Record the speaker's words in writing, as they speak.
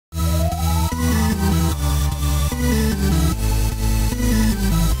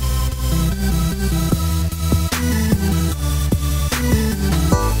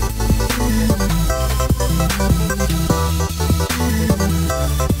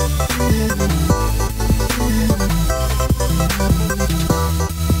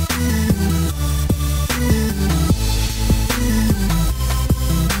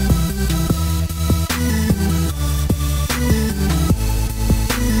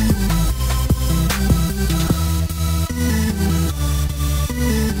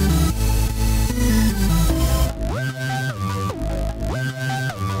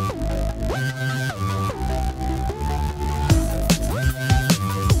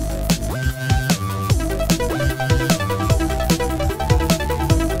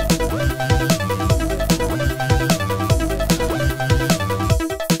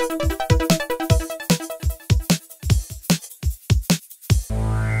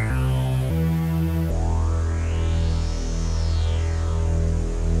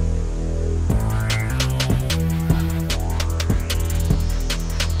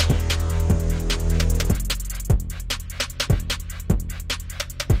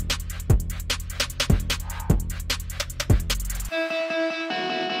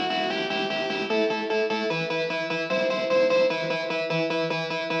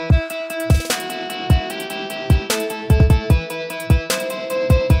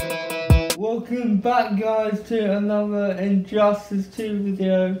Welcome back, guys, to another Injustice 2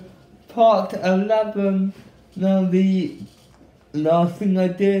 video, part 11. Now, the last thing I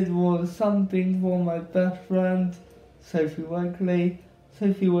did was something for my best friend, Sophie Wakely.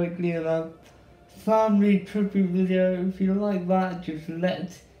 Sophie Wakely and a family tribute video. If you like that, just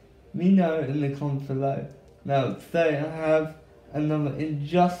let me know in the comments below. Now, today I have another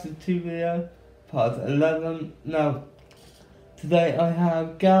Injustice 2 video, part 11. Now, today I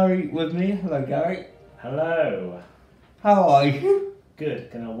have Gary with me. Hello, Gary. Hello. How are you?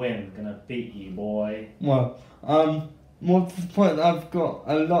 Good. Gonna win. Gonna beat you, boy. Well, more to the point, I've got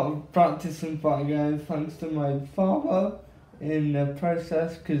a lot of practice in fighting games thanks to my father in the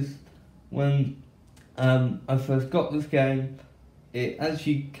process, because when I first got this game, it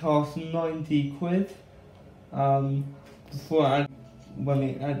actually cost 90 quid when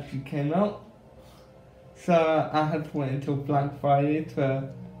it actually came out. So I had to wait until Black Friday to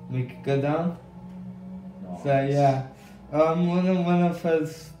make it go down. Nice. So yeah, when I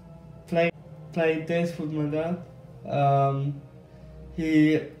first played this with my dad,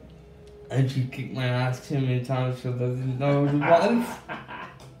 he actually kicked my ass too many times because I didn't know the buttons.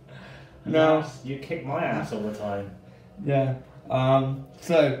 No, you kick my ass all the time. Yeah.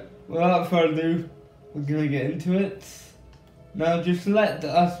 So without further ado, we're gonna get into it. Now, just let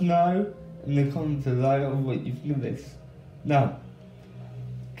us know in the comments below what you think of this. Now,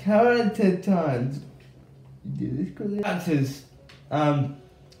 character times. Characters,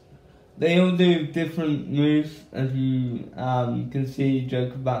 they all do different moves, as you can see.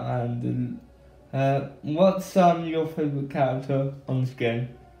 Joker, Batman, and what's your favourite character on this game?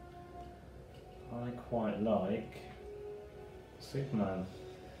 I quite like Superman.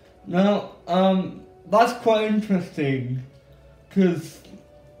 Now, that's quite interesting, because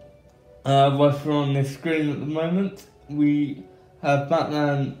what's on this screen at the moment, we have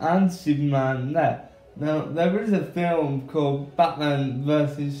Batman and Superman there. Now, there is a film called Batman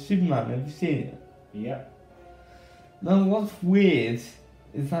vs Superman. Have you seen it? Yep. Now, what's weird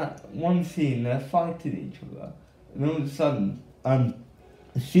is that one scene they're fighting each other, and all of a sudden,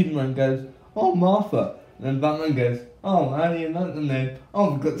 Superman goes, "Oh, Martha," and then Batman goes, "Oh, how do you know the name?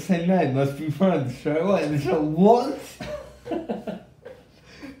 Oh, we've got the same name, must be friends straight away." And it's like, what?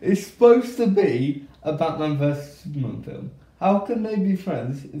 It's supposed to be a Batman vs Superman film. How can they be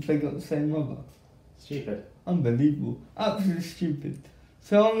friends if they got the same mother? Stupid. Unbelievable. Absolutely stupid.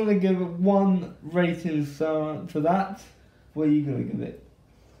 So I'm going to give it 1 rating star for that. What are you going to give it?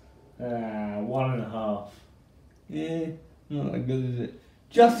 1.5. Yeah, not that good, is it?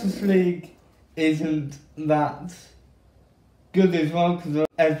 Justice League isn't that good as well, because of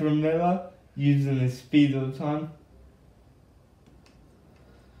Ezra Miller using his speed all the time.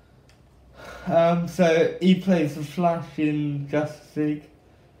 So he plays the Flash in Justice League.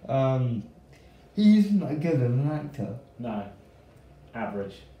 He's not good as an actor. No.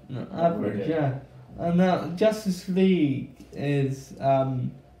 Average. No, average, yeah. And now Justice League is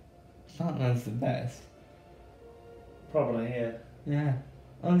Batman's the best. Probably, yeah. Yeah.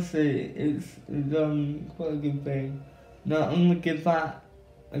 Honestly, it's quite a good thing. Now I'm gonna give that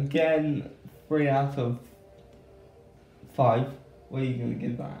again 3 out of 5. What are you gonna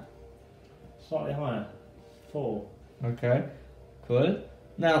give that? Slightly higher. 4. Okay, cool.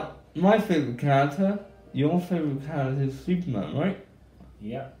 Now, my favourite character, your favourite character is Superman, right?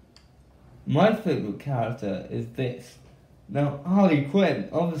 Yep. My favourite character is this. Now, Harley Quinn,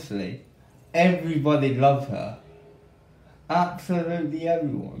 obviously, everybody loves her. Absolutely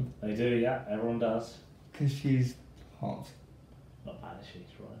everyone. They do, yeah. Everyone does. Because she's hot. Not bad, she's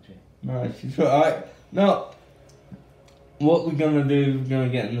right, No, she's alright. Now, what we're going to do is we're going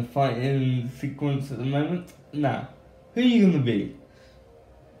to get in the fighting sequence at the moment. Now, who are you going to be?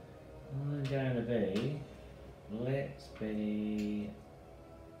 I'm going to be... Let's be...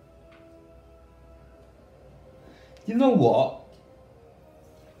 You know what?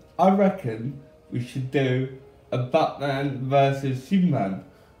 I reckon we should do a Batman versus Superman.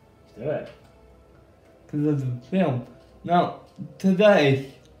 Let's do it. Because of the film. Now,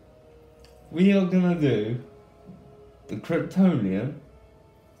 today, we are going to do the Kryptonian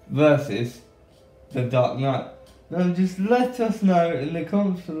versus the Dark Knight. Now, just let us know in the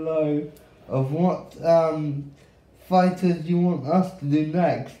comments below of what fighters you want us to do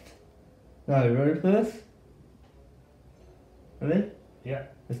next. Now, you ready for this? Ready? Yeah.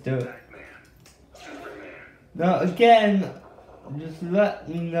 Let's do it. Now, again, just let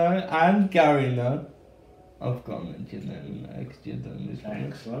me know, and Gary know. I've got to mention them because you've done this one.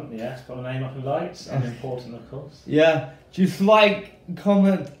 Excellent, yes. Got the name up in lights. Unimportant, of course. Yeah, just like,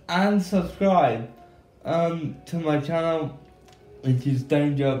 comment, and subscribe to my channel, which is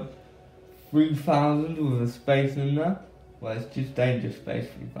Danger 3000 with a space in there. Well, it's just Danger Space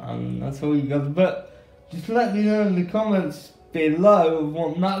 3000, that's all you got. But just let me know in the comments below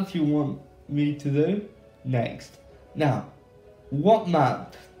what maps you want me to do next. Now, what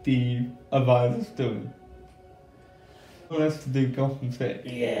map do you advise us doing? Want us to do Gotham City?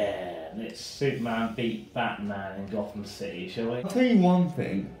 Yeah, let's Superman beat Batman in Gotham City, shall we? I'll tell you one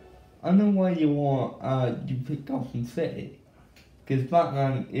thing. I know why you pick Gotham City. Because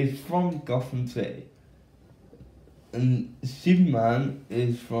Batman is from Gotham City. And Superman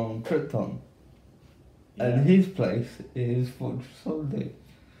is from Krypton. Yeah. And his place is Fortress Solitude.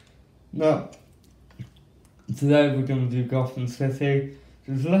 Now, today we're going to do Gotham City.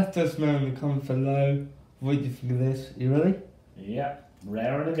 Just let us know in the comments below what you think of this. You ready? Yep,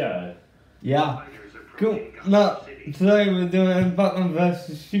 raring to go. Yeah. Cool. Now, today we're doing Batman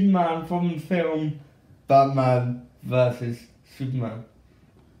vs Superman from the film Batman vs Superman.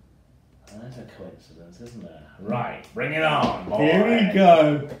 That's a coincidence, isn't it? Right, bring it on, boy. Here we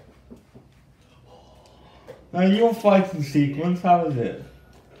go. Now your fighting sequence, how is it?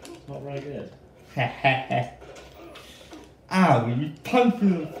 It's not very good. Ow, you punched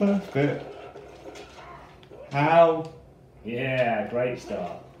me in the first bit. Ow. Yeah, great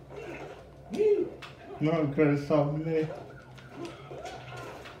start. Not good at something there.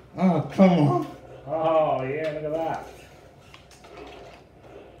 Oh, come on. Oh, yeah, look at that.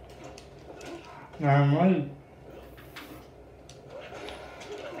 Now, right.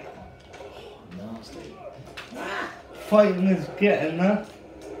 Nasty. Fighting is getting there.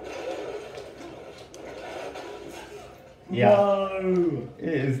 Yeah. No.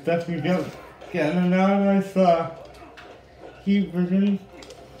 It is definitely getting a nice heat vision.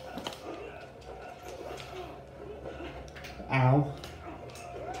 Ow.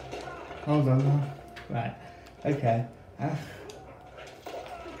 Hold on now. Right. Okay.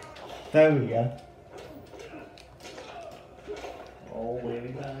 There we go. Oh, here we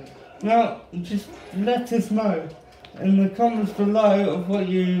go. Now, just let us know in the comments below of what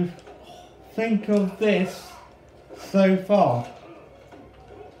you think of this so far.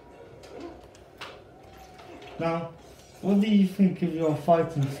 Now, what do you think of your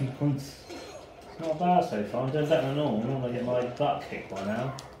fighting sequence? It's not bad so far. I'm doing better than normal. Normally I get my butt kicked by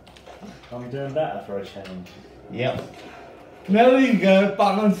now. I'm doing better for a change. Yep. There we go,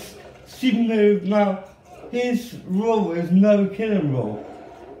 Batman's super move. Now, his rule is no killing rule.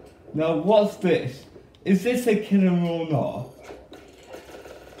 Now, what's this? Is this a killing rule or not?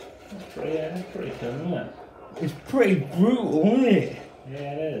 That's pretty cool, isn't it? It's pretty brutal, isn't it?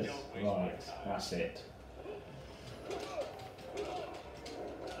 Yeah, it is. Right, that's it.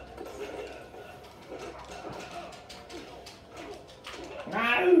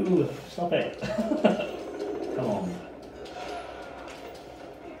 No! Stop it. Come on.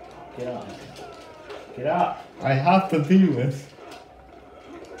 Get up. Get up. I have to do this.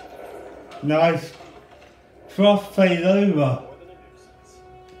 Nice. Crossfade over.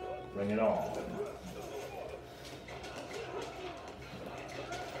 Bring it on.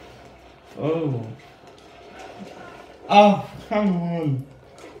 Oh. Oh, come on.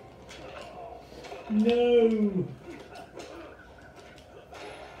 No!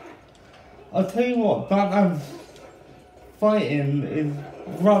 I'll tell you what, Batman's fighting is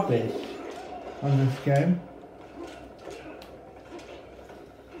rubbish on this game.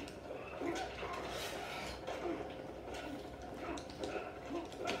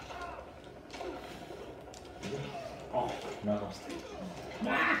 Oh, nasty.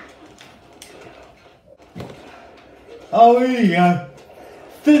 Oh, here you go.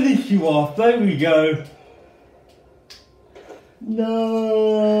 Finish you off, there we go.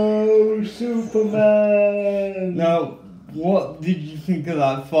 No, Superman! Now, what did you think of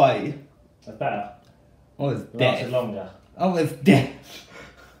that fight? That's better. Oh, it's Lasted death. longer. Oh, it's death.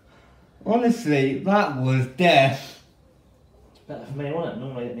 Honestly, that was death. It's better for me, wasn't it?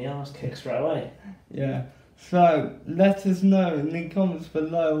 Normally get the arse kicked straight away. Yeah. So, let us know in the comments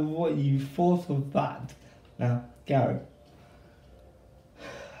below what you thought of that. Now, Gary,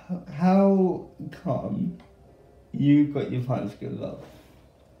 how come you got your fighting skills up?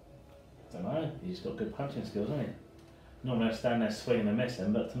 Don't know. He's got good punching skills, hasn't he? Normally I stand there swinging and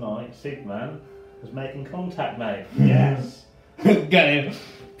missing, but tonight Superman was making contact, mate. Yes. Okay.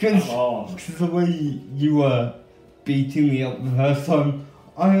 Come on. Because the way you were beating me up the first time,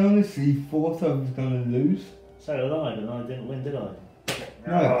 I honestly thought I was going to lose. So did I, but I didn't win, did I?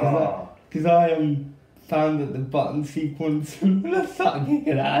 No, because I found that the button sequence was starting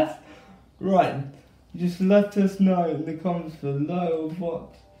kicking ass. Right, just let us know in the comments below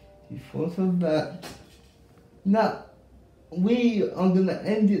what you thought of that. Now, we are going to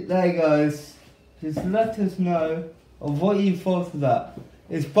end it there, guys. Just let us know of what you thought of that.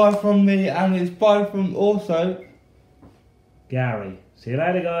 It's bye from me, and it's bye from also Gary. See you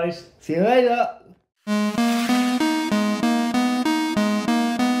later, guys. See you later.